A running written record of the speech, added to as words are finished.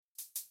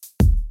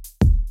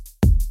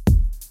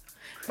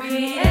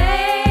Creative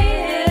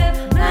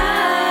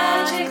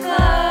Magic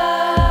Club.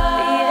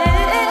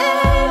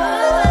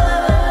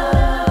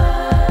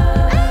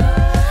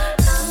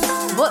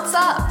 What's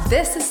up?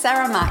 This is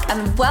Sarah Mack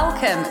and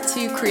welcome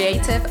to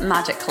Creative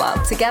Magic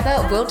Club.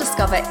 Together we'll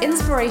discover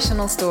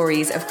inspirational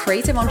stories of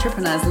creative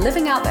entrepreneurs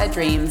living out their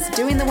dreams,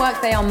 doing the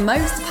work they are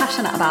most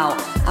passionate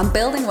about, and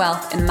building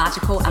wealth in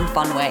magical and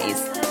fun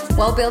ways.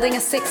 While building a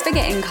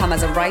six-figure income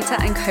as a writer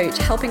and coach,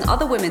 helping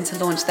other women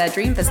to launch their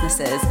dream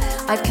businesses,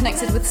 I've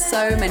connected with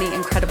so many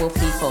incredible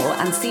people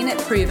and seen it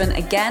proven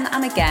again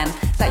and again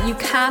that you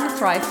can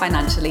thrive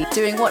financially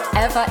doing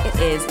whatever it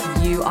is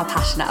you are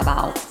passionate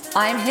about.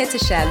 I'm here to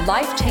share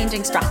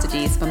life-changing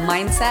strategies for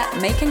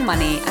mindset, making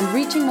money, and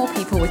reaching more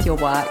people with your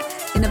work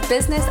in a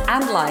business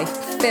and life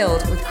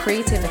filled with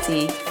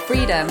creativity,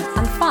 freedom,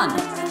 and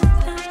fun.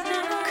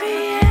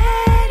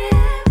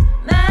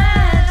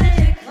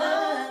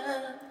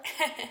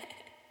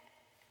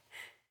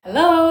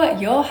 Hello,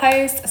 your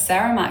host,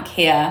 Sarah Mack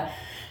here,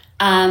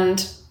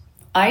 and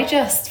I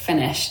just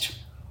finished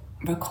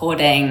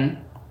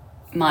recording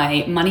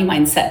my Money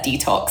Mindset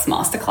Detox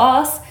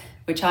Masterclass,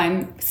 which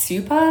I'm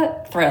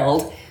super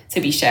thrilled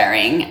to be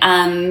sharing,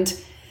 and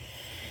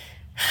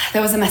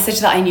there was a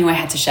message that I knew I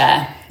had to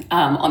share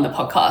on the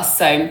podcast.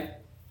 So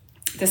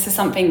this is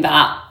something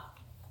that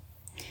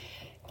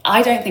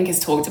I don't think is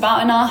talked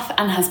about enough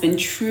and has been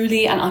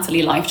truly and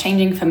utterly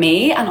life-changing for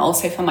me and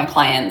also for my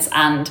clients,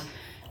 and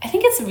I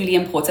think it's a really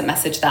important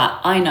message that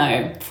I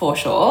know for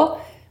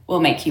sure will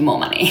make you more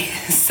money.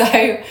 So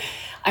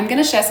I'm going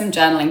to share some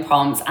journaling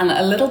prompts and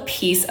a little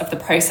piece of the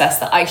process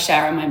that I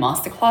share in my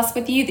masterclass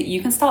with you that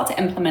you can start to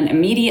implement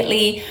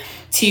immediately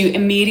to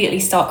immediately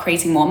start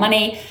creating more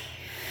money.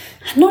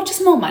 Not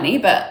just more money,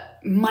 but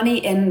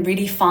money in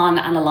really fun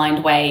and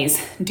aligned ways,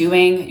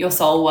 doing your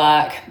soul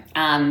work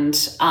and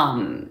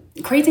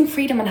creating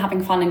freedom and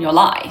having fun in your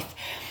life.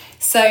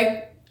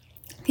 So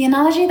the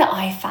analogy that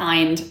I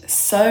find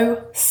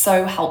so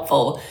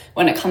helpful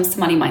when it comes to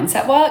money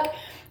mindset work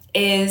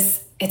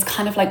is it's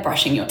kind of like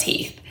brushing your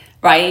teeth,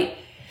 right?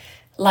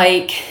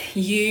 Like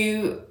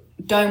you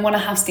don't want to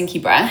have stinky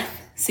breath,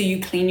 so you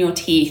clean your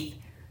teeth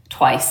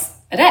twice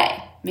a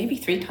day, maybe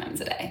 3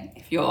 times a day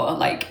if you're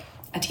like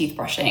a teeth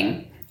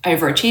brushing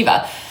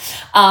overachiever.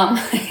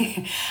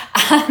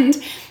 And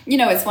you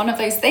know, it's one of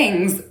those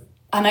things,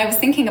 and I was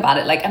thinking about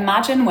it, like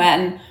imagine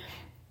when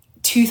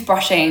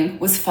toothbrushing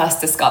was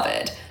first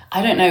discovered.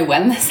 I don't know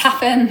when this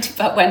happened,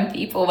 but when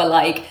people were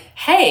like,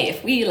 hey,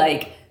 if we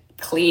like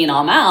clean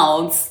our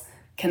mouths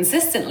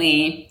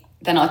consistently,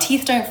 then our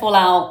teeth don't fall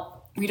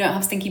out, we don't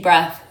have stinky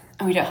breath,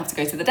 and we don't have to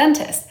go to the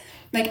dentist.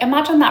 Like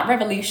imagine that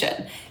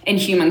revolution in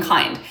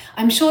humankind.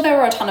 I'm sure there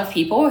were a ton of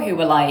people who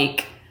were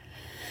like,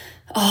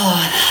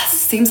 oh, that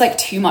seems like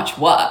too much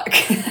work.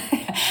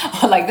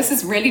 Or like, this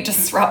is really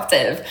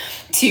disruptive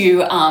to,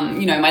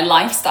 you know, my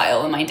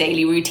lifestyle and my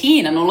daily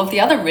routine and all of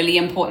the other really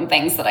important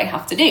things that I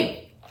have to do.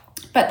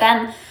 But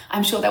then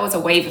I'm sure there was a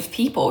wave of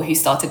people who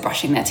started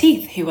brushing their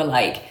teeth who were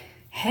like,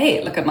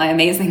 hey, look at my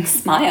amazing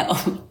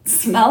smile,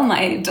 smell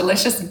my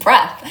delicious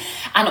breath.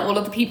 And all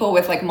of the people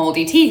with like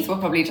moldy teeth were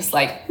probably just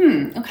like,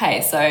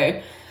 okay,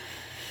 so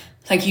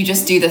like you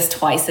just do this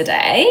twice a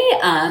day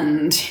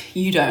and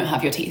you don't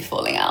have your teeth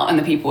falling out. And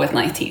the people with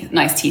nice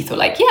teeth were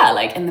like, yeah,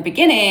 like in the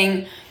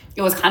beginning,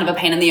 it was kind of a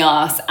pain in the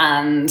ass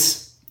and,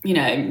 you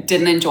know,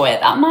 didn't enjoy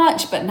it that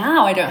much. But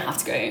now I don't have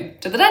to go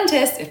to the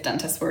dentist, if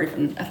dentists were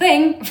even a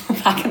thing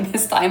back in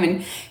this time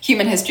in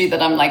human history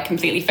that I'm like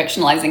completely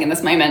fictionalizing in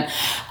this moment.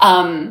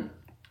 And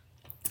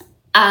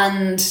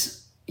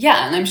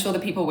yeah, and I'm sure the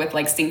people with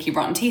like stinky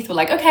rotten teeth were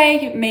like,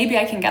 okay, maybe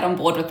I can get on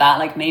board with that.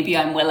 Like maybe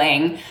I'm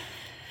willing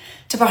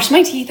to brush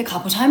my teeth a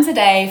couple times a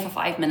day for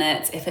 5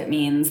 minutes if it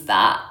means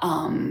that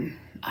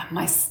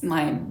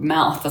my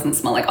mouth doesn't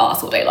smell like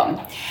arse all day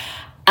long.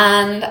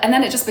 And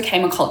then it just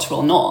became a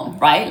cultural norm,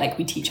 right? Like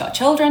we teach our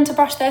children to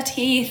brush their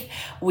teeth.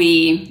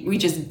 We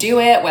just do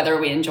it, whether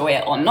we enjoy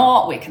it or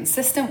not. We're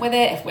consistent with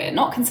it. If we're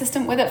not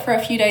consistent with it for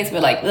a few days, we're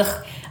like,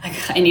 ugh,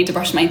 I need to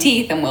brush my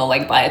teeth, and we'll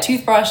like buy a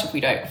toothbrush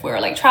if we're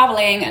like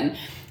traveling and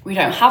we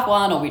don't have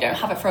one, or we don't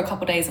have it for a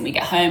couple of days, and we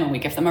get home and we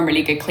give them a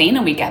really good clean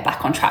and we get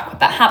back on track with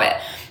that habit.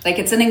 Like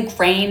it's an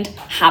ingrained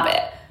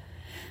habit.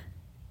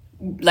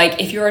 Like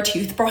if you're a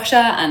toothbrusher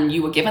and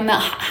you were given that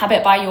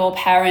habit by your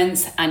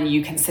parents and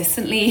you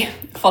consistently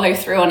follow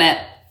through on it,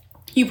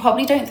 you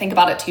probably don't think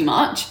about it too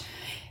much.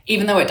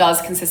 Even though it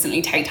does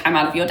consistently take time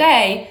out of your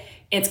day,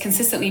 it's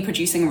consistently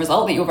producing a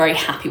result that you're very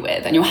happy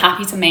with, and you're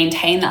happy to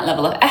maintain that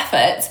level of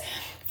effort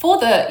for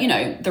the, you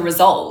know, the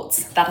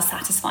results that are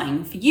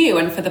satisfying for you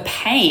and for the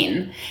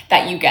pain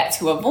that you get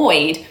to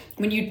avoid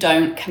when you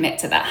don't commit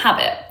to that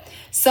habit.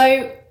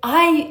 So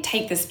I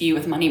take this view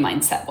with money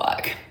mindset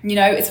work. You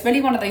know, it's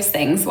really one of those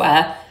things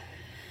where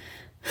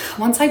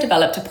once I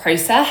developed a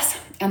process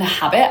and a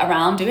habit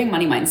around doing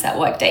money mindset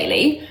work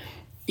daily,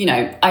 you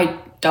know, I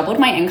doubled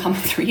my income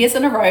 3 years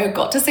in a row,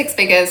 got to 6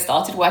 figures,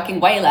 started working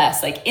way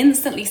less, like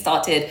instantly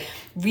started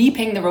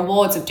reaping the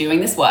rewards of doing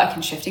this work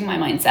and shifting my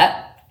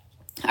mindset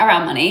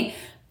around money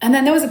And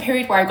then there was a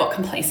period where I got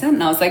complacent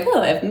and I was like,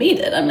 oh, I've made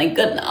it. I'm like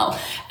good now.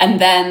 And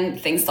then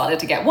things started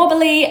to get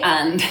wobbly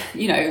and,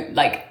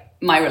 like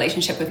my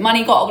relationship with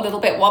money got a little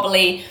bit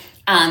wobbly.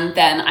 And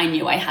then I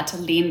knew I had to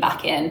lean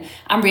back in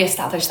and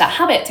reestablish that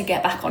habit to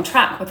get back on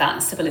track with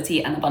that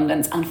stability and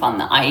abundance and fun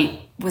that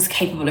I was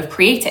capable of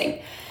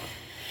creating.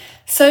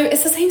 So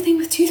it's the same thing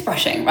with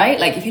toothbrushing, right?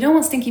 Like if you don't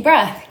want stinky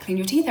breath, clean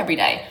your teeth every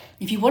day.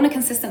 If you want to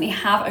consistently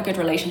have a good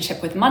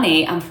relationship with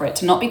money and for it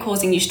to not be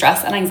causing you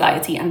stress and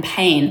anxiety and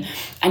pain,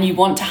 and you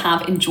want to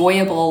have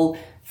enjoyable,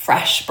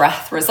 fresh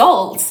breath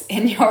results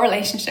in your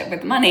relationship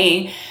with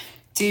money,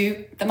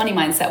 do the money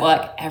mindset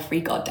work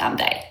every goddamn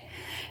day.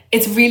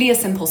 It's really a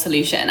simple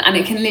solution and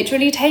it can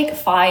literally take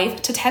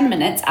 5 to 10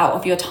 minutes out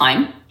of your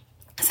time.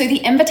 So the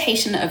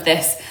invitation of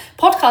this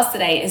podcast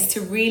today is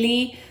to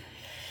really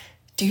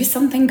do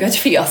something good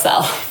for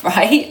yourself,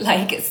 right?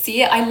 Like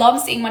I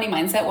love seeing money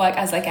mindset work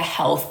as like a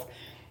health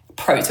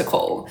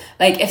protocol.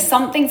 Like if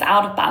something's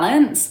out of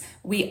balance,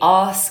 we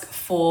ask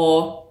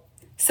for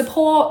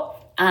support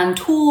and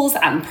tools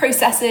and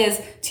processes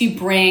to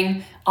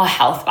bring our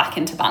health back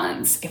into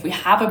balance. If we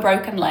have a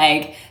broken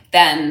leg,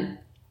 then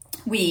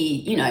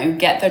we,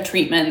 get the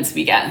treatments,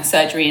 we get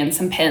surgery and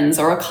some pins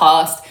or a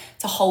cast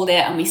to hold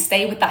it, and we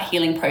stay with that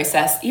healing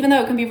process, even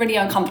though it can be really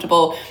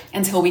uncomfortable,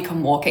 until we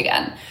can walk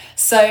again.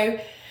 So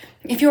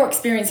if you're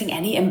experiencing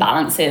any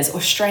imbalances or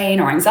strain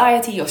or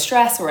anxiety or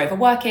stress or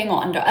overworking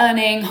or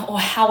under-earning or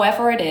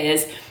however it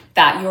is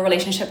that your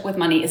relationship with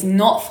money is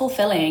not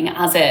fulfilling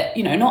as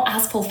not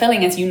as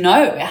fulfilling as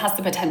it has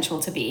the potential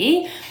to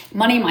be,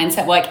 money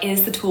mindset work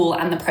is the tool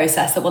and the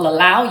process that will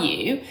allow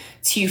you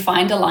to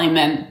find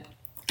alignment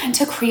and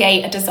to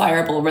create a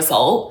desirable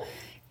result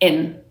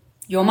in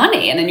your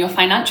money and in your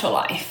financial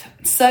life.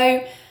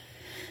 So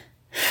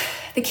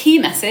the key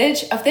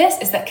message of this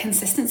is that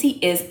consistency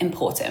is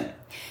important.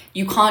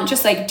 You can't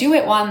just do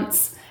it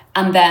once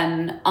and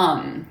then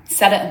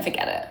set it and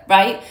forget it,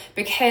 right?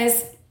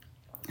 Because,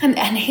 and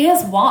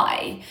here's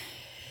why.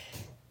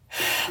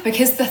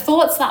 Because the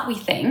thoughts that we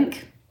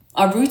think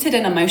are rooted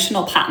in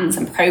emotional patterns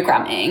and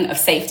programming of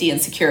safety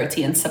and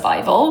security and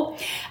survival.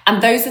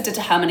 And those are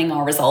determining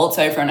our results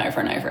over and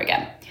over and over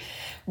again.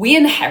 We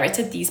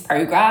inherited these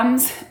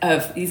programs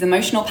of these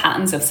emotional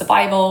patterns of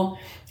survival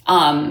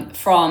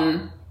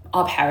from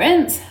our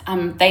parents,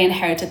 and they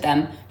inherited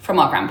them from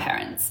our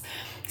grandparents.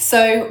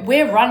 So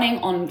we're running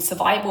on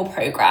survival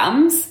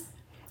programs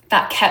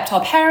that kept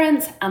our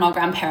parents and our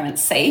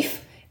grandparents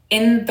safe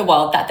in the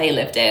world that they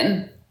lived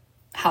in,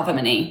 however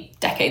many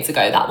decades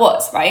ago that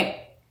was, right?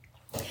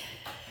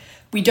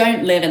 We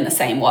don't live in the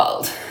same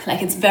world.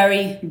 It's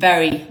very,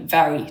 very,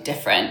 very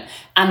different.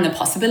 And the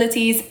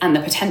possibilities and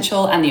the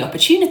potential and the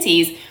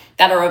opportunities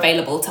that are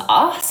available to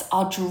us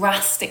are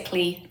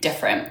drastically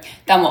different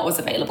than what was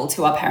available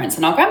to our parents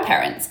and our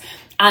grandparents.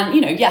 And,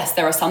 yes,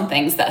 there are some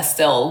things that are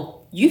still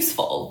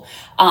useful,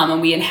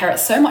 and we inherit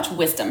so much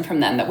wisdom from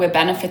them that we're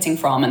benefiting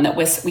from, and that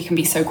we can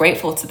be so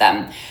grateful to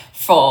them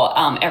for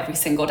every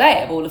single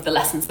day of all of the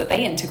lessons that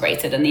they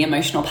integrated and the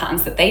emotional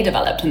patterns that they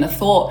developed and the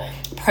thought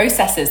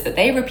processes that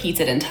they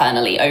repeated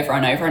internally over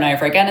and over and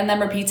over again, and then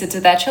repeated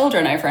to their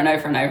children over and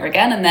over and over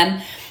again. And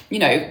then,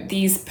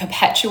 these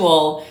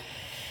perpetual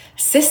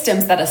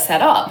systems that are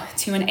set up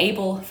to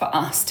enable for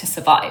us to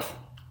survive.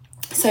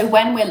 So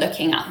when we're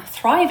looking at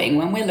thriving,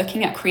 when we're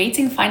looking at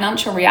creating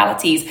financial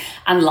realities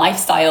and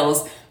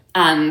lifestyles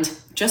and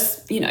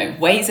just,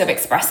 ways of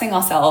expressing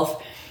ourselves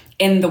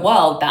in the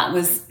world that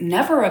was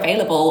never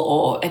available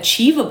or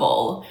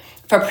achievable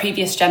for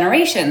previous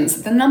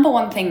generations, the number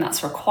one thing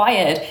that's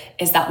required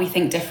is that we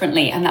think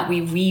differently and that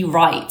we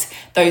rewrite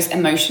those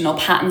emotional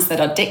patterns that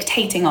are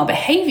dictating our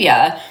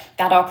behavior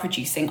that are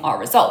producing our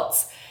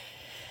results.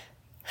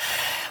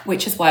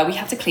 Which is why we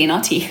have to clean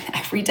our teeth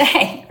every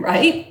day,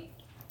 right?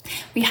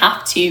 We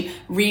have to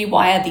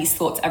rewire these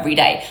thoughts every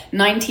day.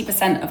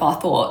 90% of our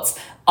thoughts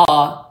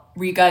are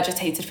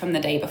regurgitated from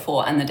the day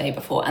before and the day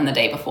before and the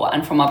day before,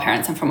 and from our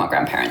parents and from our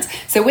grandparents.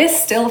 So we're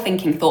still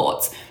thinking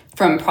thoughts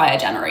from prior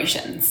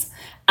generations,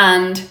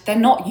 and they're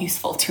not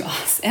useful to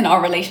us in our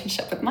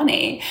relationship with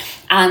money.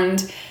 And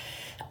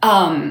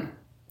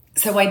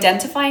so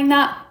identifying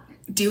that,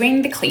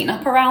 doing the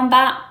cleanup around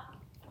that,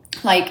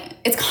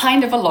 it's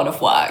kind of a lot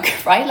of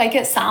work, right?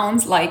 It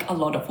sounds like a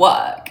lot of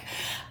work.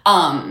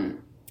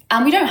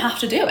 And we don't have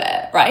to do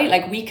it,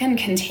 right? We can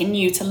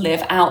continue to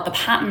live out the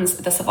patterns,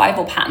 the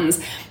survival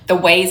patterns, the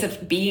ways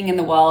of being in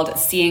the world,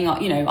 seeing,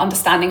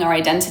 understanding our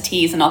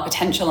identities and our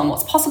potential and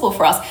what's possible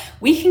for us.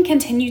 We can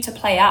continue to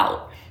play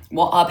out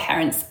what our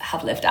parents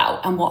have lived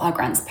out and what our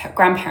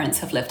grandparents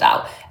have lived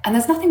out. And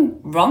there's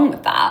nothing wrong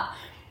with that.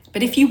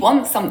 But if you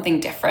want something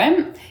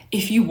different,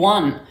 if you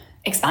want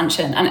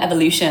expansion and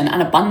evolution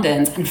and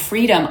abundance and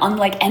freedom,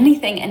 unlike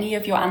anything any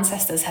of your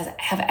ancestors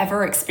have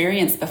ever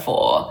experienced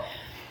before,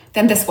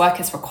 then this work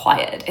is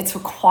required. It's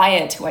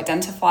required to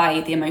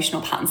identify the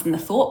emotional patterns and the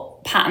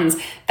thought patterns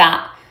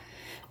that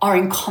are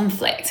in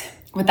conflict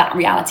with that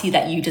reality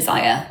that you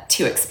desire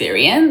to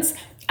experience,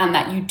 and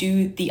that you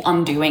do the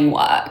undoing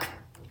work.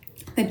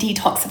 the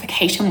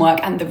detoxification work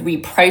and the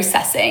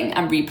reprocessing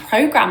and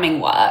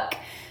reprogramming work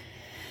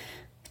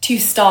to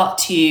start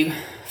to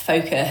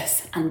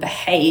focus and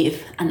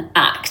behave and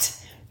act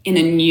in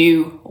a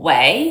new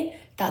way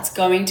that's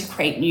going to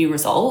create new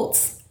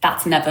results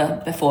that's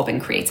never before been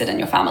created in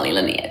your family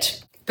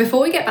lineage.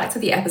 Before we get back to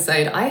the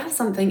episode, I have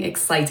something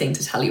exciting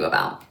to tell you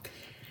about.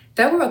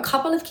 There were a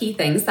couple of key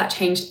things that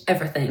changed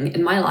everything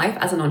in my life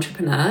as an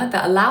entrepreneur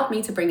that allowed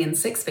me to bring in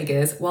 6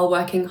 figures while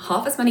working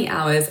half as many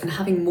hours and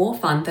having more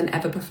fun than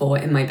ever before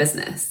in my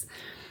business.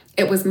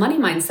 It was money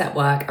mindset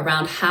work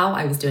around how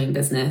I was doing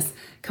business,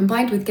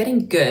 combined with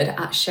getting good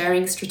at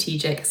sharing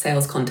strategic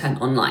sales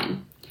content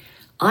online.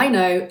 I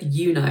know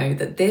you know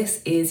that this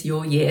is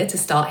your year to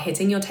start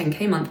hitting your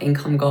 10K month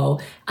income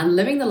goal and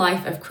living the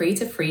life of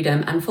creative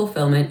freedom and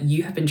fulfillment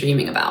you have been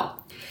dreaming about.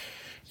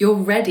 You're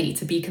ready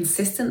to be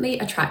consistently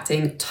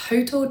attracting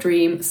total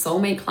dream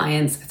soulmate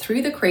clients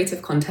through the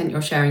creative content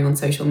you're sharing on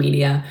social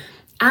media,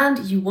 and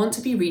you want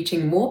to be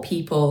reaching more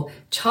people,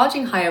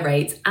 charging higher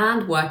rates,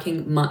 and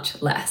working much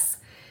less.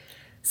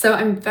 So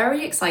I'm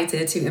very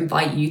excited to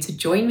invite you to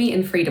join me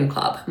in Freedom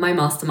Club, my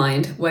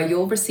mastermind, where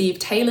you'll receive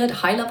tailored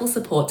high-level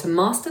support to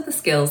master the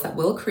skills that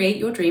will create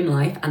your dream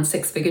life and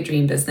 6-figure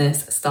dream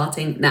business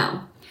starting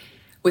now.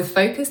 With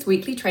focused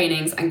weekly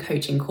trainings and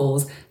coaching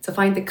calls to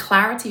find the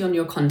clarity on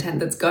your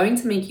content that's going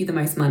to make you the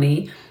most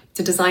money,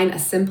 to design a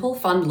simple,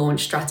 fun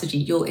launch strategy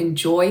you'll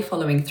enjoy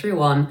following through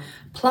on,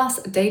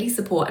 plus daily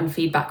support and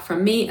feedback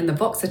from me in the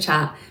Voxer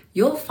chat,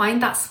 you'll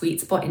find that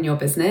sweet spot in your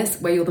business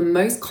where you're the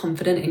most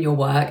confident in your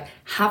work,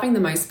 having the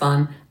most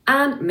fun,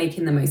 and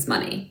making the most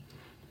money.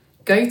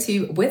 Go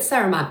to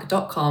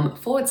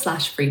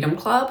withsarahmac.com/freedom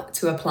club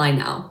to apply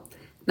now.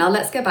 Now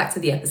let's get back to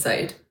the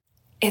episode.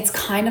 It's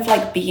kind of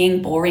like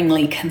being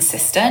boringly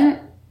consistent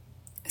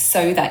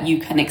so that you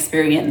can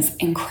experience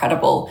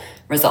incredible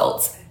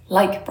results,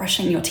 like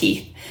brushing your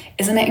teeth.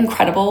 Isn't it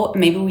incredible?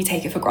 Maybe we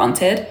take it for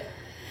granted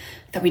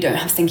that we don't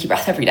have stinky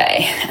breath every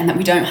day and that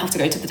we don't have to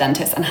go to the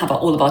dentist and have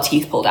all of our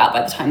teeth pulled out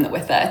by the time that we're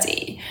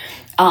 30.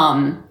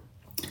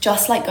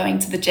 Just like going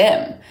to the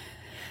gym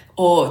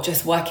or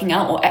just working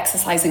out or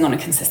exercising on a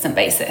consistent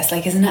basis.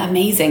 Like, isn't it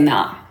amazing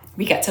that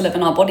we get to live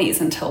in our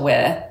bodies until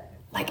we're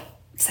like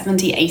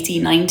 70, 80,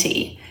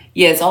 90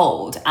 years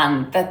old,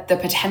 and the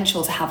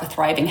potential to have a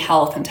thriving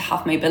health and to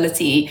have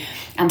mobility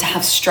and to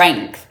have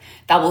strength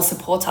that will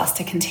support us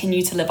to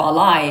continue to live our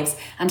lives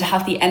and to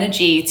have the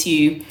energy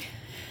to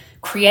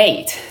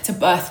create, to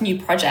birth new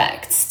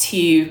projects,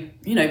 to,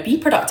 be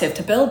productive,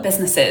 to build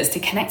businesses, to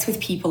connect with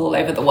people all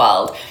over the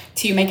world,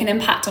 to make an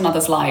impact on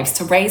others' lives,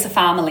 to raise a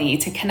family,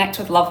 to connect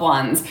with loved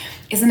ones.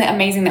 Isn't it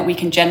amazing that we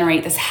can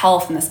generate this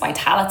health and this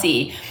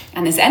vitality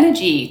and this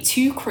energy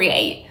to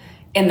create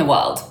in the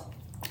world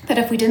that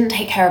if we didn't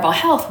take care of our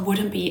health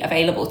wouldn't be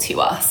available to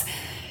us?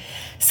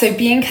 So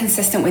being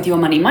consistent with your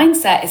money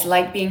mindset is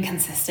like being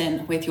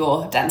consistent with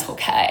your dental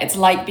care. It's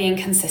like being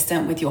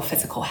consistent with your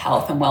physical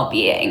health and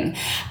well-being,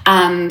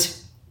 and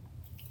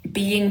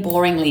being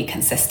boringly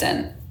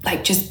consistent,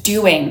 like just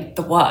doing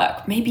the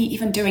work, maybe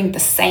even doing the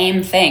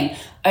same thing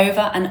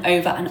over and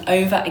over and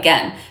over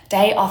again,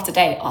 day after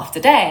day after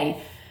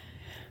day,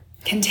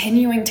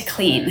 continuing to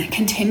clean,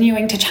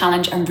 continuing to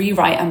challenge and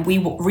rewrite and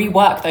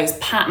rework those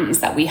patterns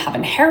that we have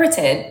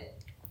inherited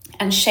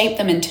and shape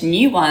them into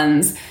new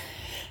ones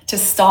to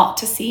start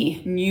to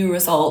see new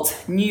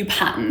results, new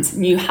patterns,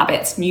 new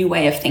habits, new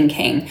way of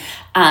thinking,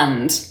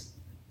 and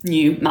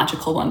new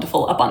magical,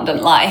 wonderful,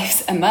 abundant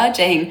lives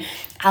emerging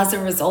as a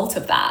result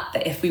of that.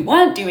 That if we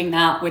weren't doing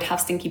that, we'd have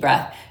stinky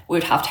breath,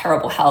 we'd have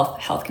terrible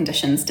health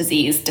conditions,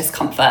 disease,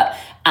 discomfort,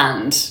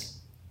 and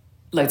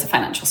loads of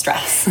financial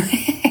stress.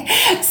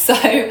 So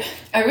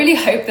I really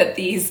hope that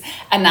these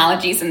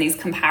analogies and these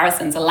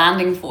comparisons are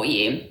landing for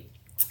you.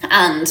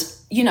 And,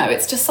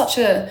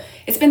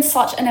 it's been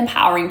such an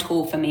empowering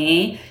tool for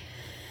me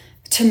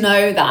to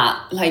know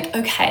that,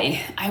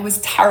 okay, I was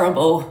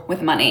terrible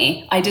with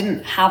money. I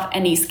didn't have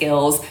any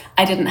skills.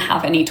 I didn't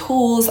have any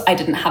tools. I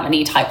didn't have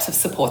any types of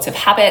supportive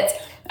habits.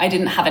 I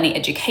didn't have any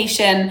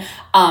education.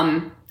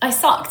 I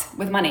sucked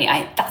with money.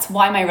 That's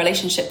why my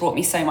relationship brought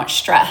me so much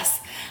stress.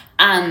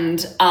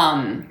 And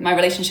my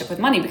relationship with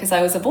money, because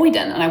I was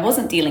avoidant and I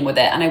wasn't dealing with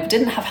it and I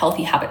didn't have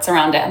healthy habits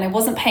around it and I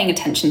wasn't paying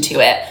attention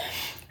to it.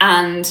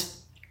 And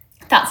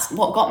that's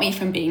what got me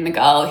from being the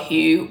girl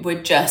who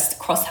would just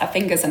cross her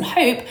fingers and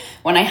hope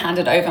when I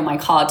handed over my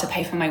card to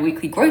pay for my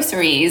weekly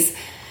groceries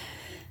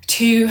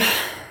to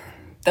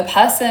the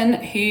person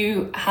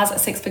who has a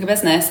 6-figure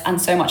business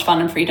and so much fun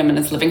and freedom and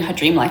is living her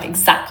dream life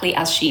exactly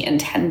as she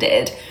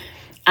intended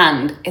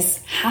and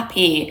is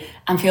happy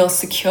and feels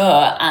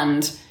secure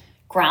and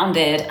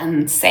grounded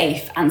and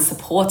safe and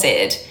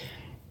supported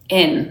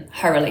in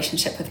her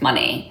relationship with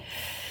money.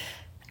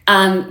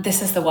 And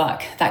this is the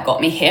work that got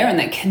me here and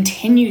that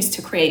continues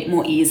to create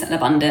more ease and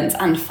abundance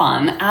and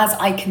fun as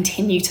I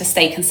continue to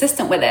stay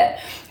consistent with it.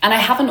 And I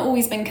haven't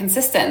always been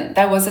consistent.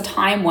 There was a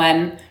time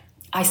when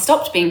I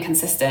stopped being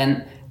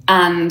consistent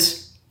and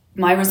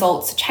my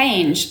results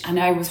changed, and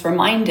I was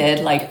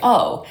reminded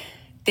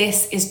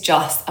this is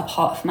just a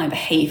part of my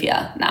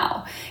behavior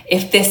now,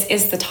 if this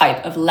is the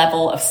type of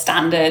level of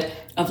standard,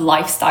 of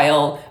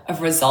lifestyle,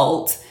 of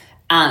result,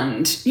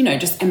 and,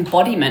 just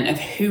embodiment of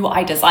who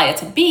I desire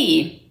to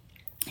be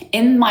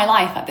in my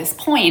life at this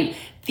point,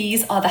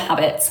 these are the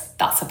habits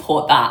that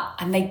support that,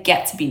 and they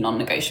get to be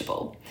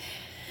non-negotiable.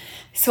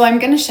 So I'm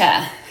going to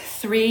share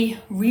 3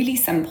 really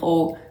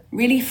simple,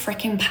 really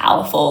freaking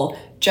powerful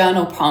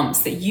journal prompts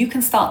that you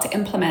can start to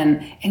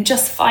implement in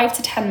just 5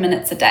 to 10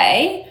 minutes a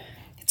day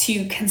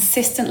to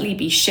consistently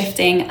be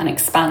shifting and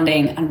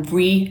expanding and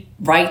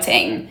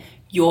rewriting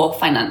your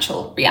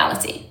financial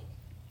reality.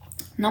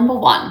 Number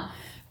 1,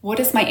 what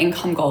is my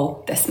income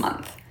goal this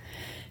month?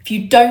 If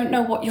you don't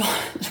know what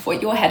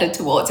you're headed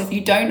towards, if you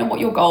don't know what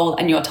your goal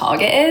and your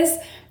target is,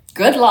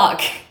 good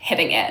luck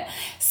hitting it.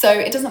 So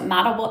it doesn't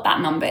matter what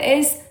that number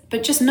is,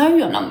 but just know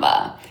your number,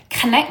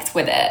 connect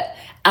with it.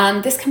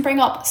 And this can bring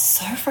up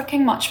so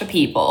freaking much for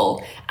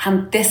people.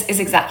 And this is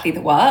exactly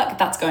the work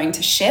that's going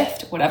to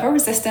shift whatever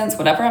resistance,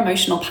 whatever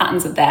emotional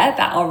patterns are there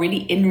that are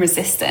really in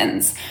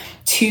resistance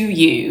to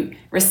you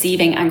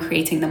receiving and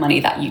creating the money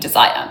that you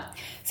desire.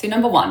 So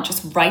number 1,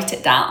 just write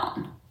it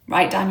down.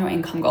 Write down your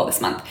income goal this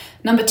month.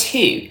 Number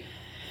 2,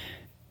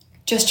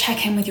 just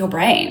check in with your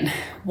brain.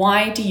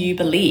 Why do you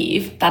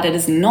believe that it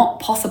is not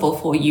possible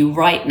for you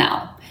right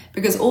now?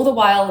 Because all the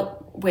while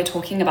we're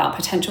talking about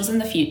potentials in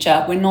the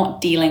future, we're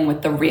not dealing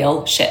with the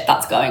real shit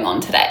that's going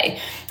on today.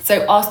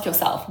 So ask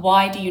yourself,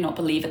 why do you not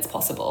believe it's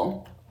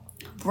possible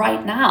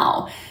right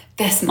now,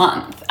 this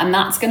month? And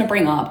that's going to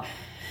bring up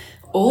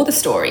all the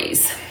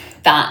stories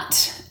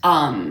that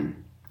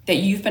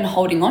you've been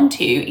holding on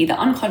to, either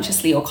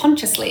unconsciously or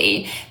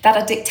consciously, that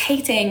are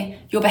dictating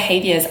your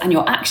behaviors and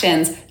your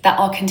actions that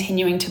are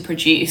continuing to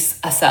produce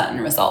a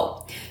certain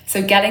result.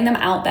 So getting them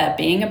out there,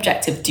 being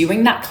objective,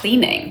 doing that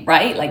cleaning,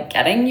 right? Like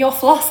getting your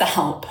floss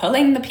out,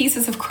 pulling the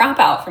pieces of crap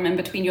out from in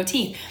between your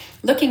teeth,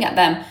 looking at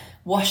them,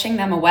 washing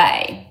them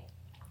away,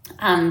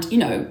 and,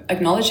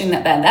 acknowledging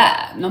that they're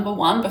there. Number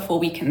 1, before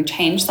we can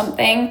change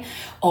something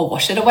or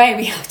wash it away,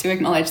 we have to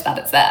acknowledge that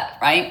it's there,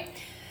 right?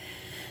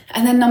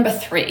 And then number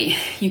 3,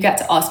 you get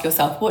to ask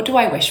yourself, what do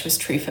I wish was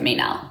true for me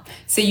now?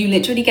 So you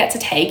literally get to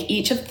take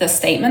each of the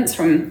statements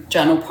from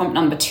journal prompt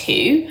number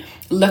 2,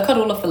 look at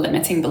all of the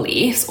limiting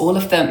beliefs, all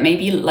of the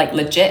maybe like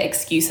legit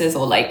excuses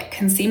or like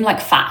can seem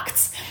like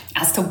facts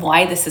as to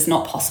why this is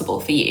not possible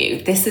for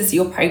you. This is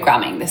your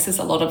programming. This is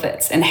a lot of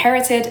it's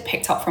inherited,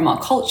 picked up from our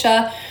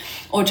culture,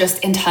 or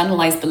just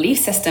internalized belief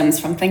systems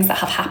from things that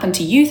have happened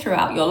to you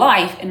throughout your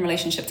life in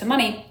relationship to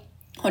money,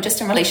 or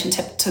just in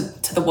relationship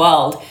to the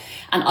world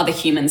and other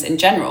humans in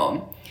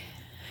general.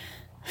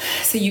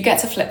 So you get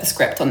to flip the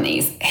script on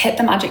these, hit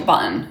the magic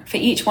button for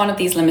each one of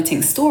these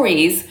limiting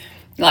stories,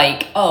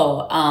 like,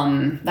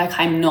 I'm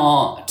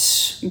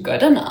not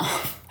good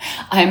enough.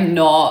 I'm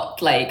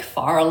not like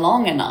far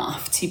along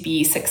enough to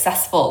be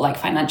successful, like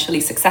financially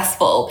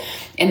successful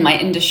in my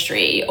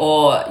industry,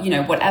 or,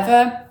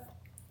 whatever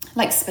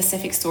like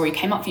specific story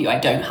came up for you. I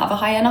don't have a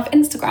high enough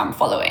Instagram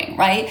following,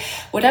 right?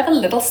 Whatever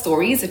little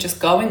stories are just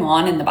going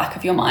on in the back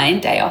of your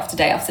mind day after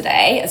day after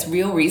day as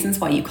real reasons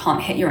why you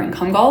can't hit your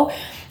income goal,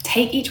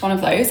 take each one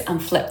of those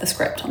and flip the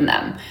script on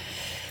them.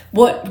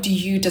 What do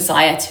you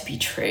desire to be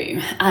true?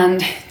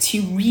 And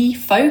to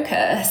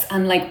refocus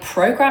and like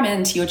program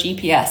into your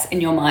GPS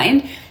in your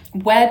mind,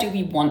 where do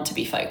we want to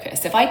be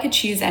focused? If I could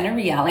choose any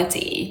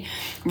reality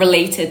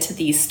related to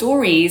these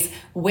stories,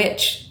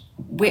 which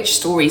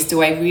stories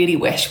do I really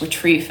wish were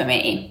true for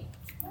me?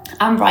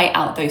 And write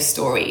out those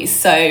stories.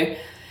 So,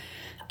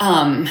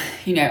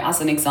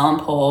 as an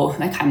example,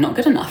 like I'm not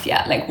good enough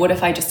yet. Like, what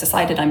if I just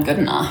decided I'm good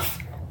enough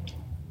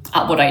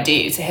at what I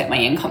do to hit my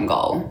income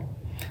goal?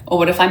 Or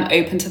what if I'm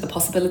open to the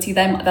possibility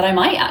that I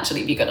might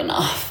actually be good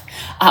enough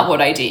at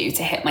what I do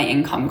to hit my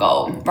income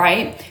goal,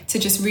 right? To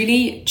just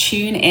really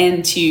tune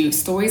into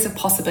stories of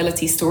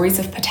possibility, stories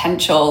of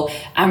potential,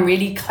 and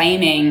really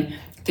claiming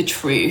the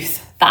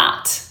truth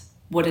that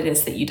what it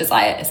is that you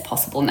desire is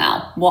possible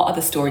now. What are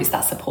the stories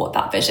that support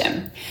that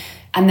vision?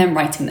 And then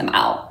writing them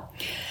out.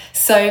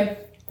 So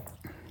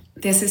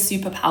this is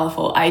super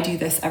powerful. I do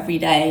this every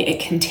day. It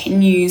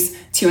continues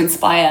to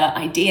inspire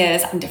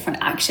ideas and different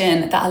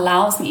action that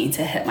allows me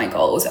to hit my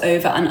goals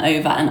over and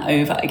over and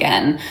over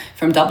again,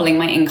 from doubling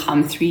my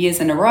income 3 years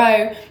in a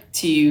row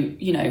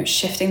to,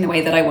 shifting the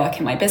way that I work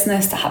in my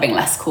business, to having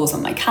less calls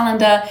on my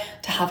calendar,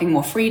 to having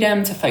more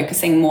freedom, to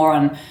focusing more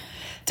on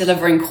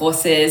delivering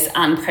courses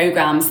and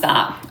programs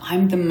that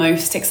I'm the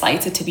most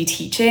excited to be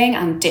teaching,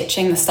 and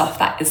ditching the stuff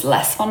that is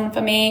less fun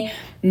for me.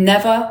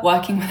 Never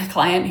working with a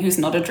client who's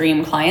not a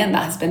dream client.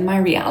 That has been my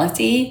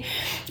reality.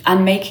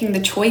 And making the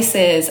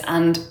choices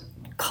and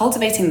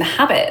cultivating the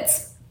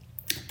habits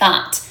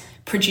that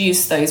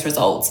produce those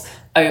results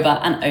over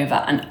and over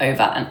and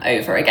over and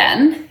over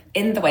again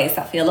in the ways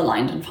that feel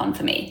aligned and fun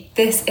for me.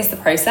 This is the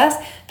process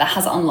that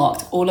has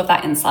unlocked all of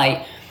that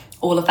insight,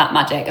 all of that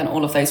magic, and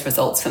all of those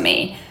results for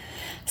me.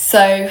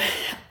 So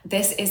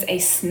this is a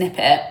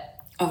snippet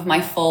of my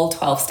full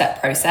 12-step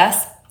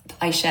process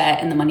I share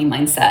in the Money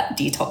Mindset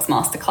Detox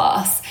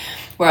Masterclass,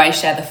 where I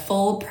share the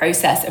full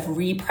process of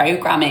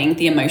reprogramming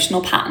the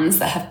emotional patterns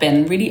that have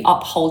been really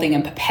upholding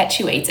and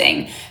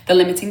perpetuating the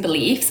limiting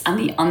beliefs and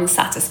the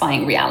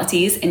unsatisfying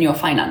realities in your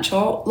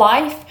financial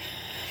life.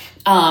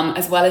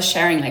 As well as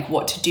sharing like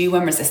what to do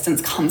when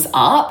resistance comes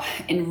up,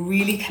 and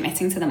really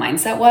committing to the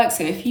mindset work.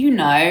 So if you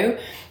know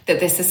that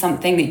this is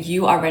something that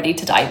you are ready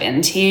to dive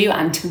into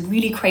and to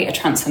really create a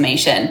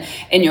transformation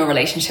in your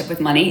relationship with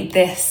money,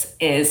 this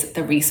is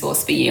the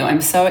resource for you.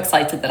 I'm so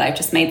excited that I've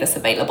just made this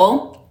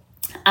available,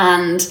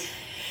 and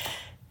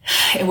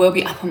it will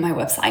be up on my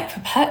website for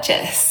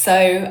purchase.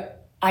 So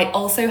I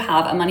also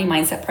have a money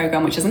mindset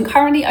program, which isn't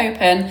currently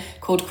open,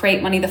 called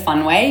Create Money the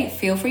Fun Way.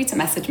 Feel free to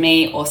message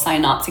me or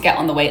sign up to get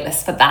on the wait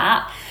list for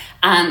that.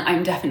 And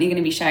I'm definitely going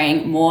to be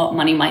sharing more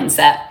money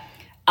mindset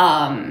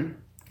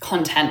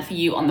content for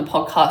you on the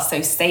podcast.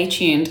 So stay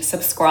tuned,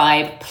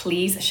 subscribe,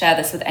 please share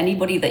this with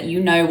anybody that you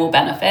know will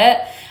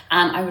benefit.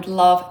 And I would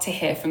love to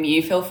hear from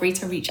you. Feel free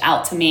to reach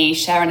out to me,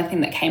 share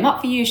anything that came up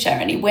for you, share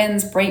any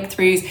wins,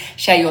 breakthroughs,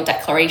 share your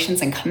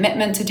declarations and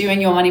commitment to doing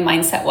your money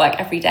mindset work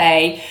every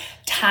day.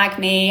 Tag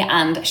me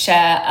and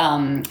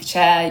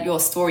share your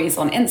stories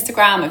on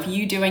Instagram of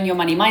you doing your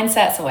money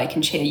mindset so I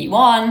can cheer you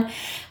on.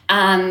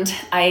 And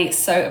I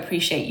so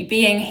appreciate you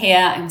being here.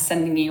 I'm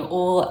sending you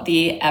all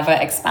the ever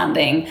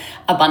expanding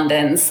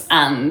abundance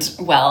and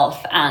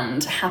wealth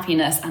and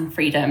happiness and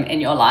freedom in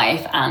your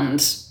life and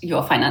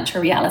your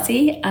financial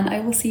reality. And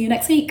I will see you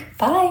next week.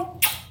 Bye.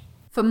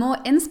 For more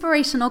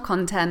inspirational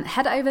content,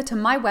 head over to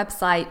my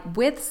website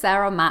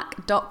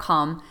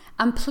withsarahmac.com,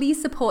 and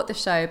please support the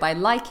show by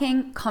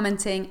liking,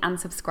 commenting, and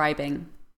subscribing.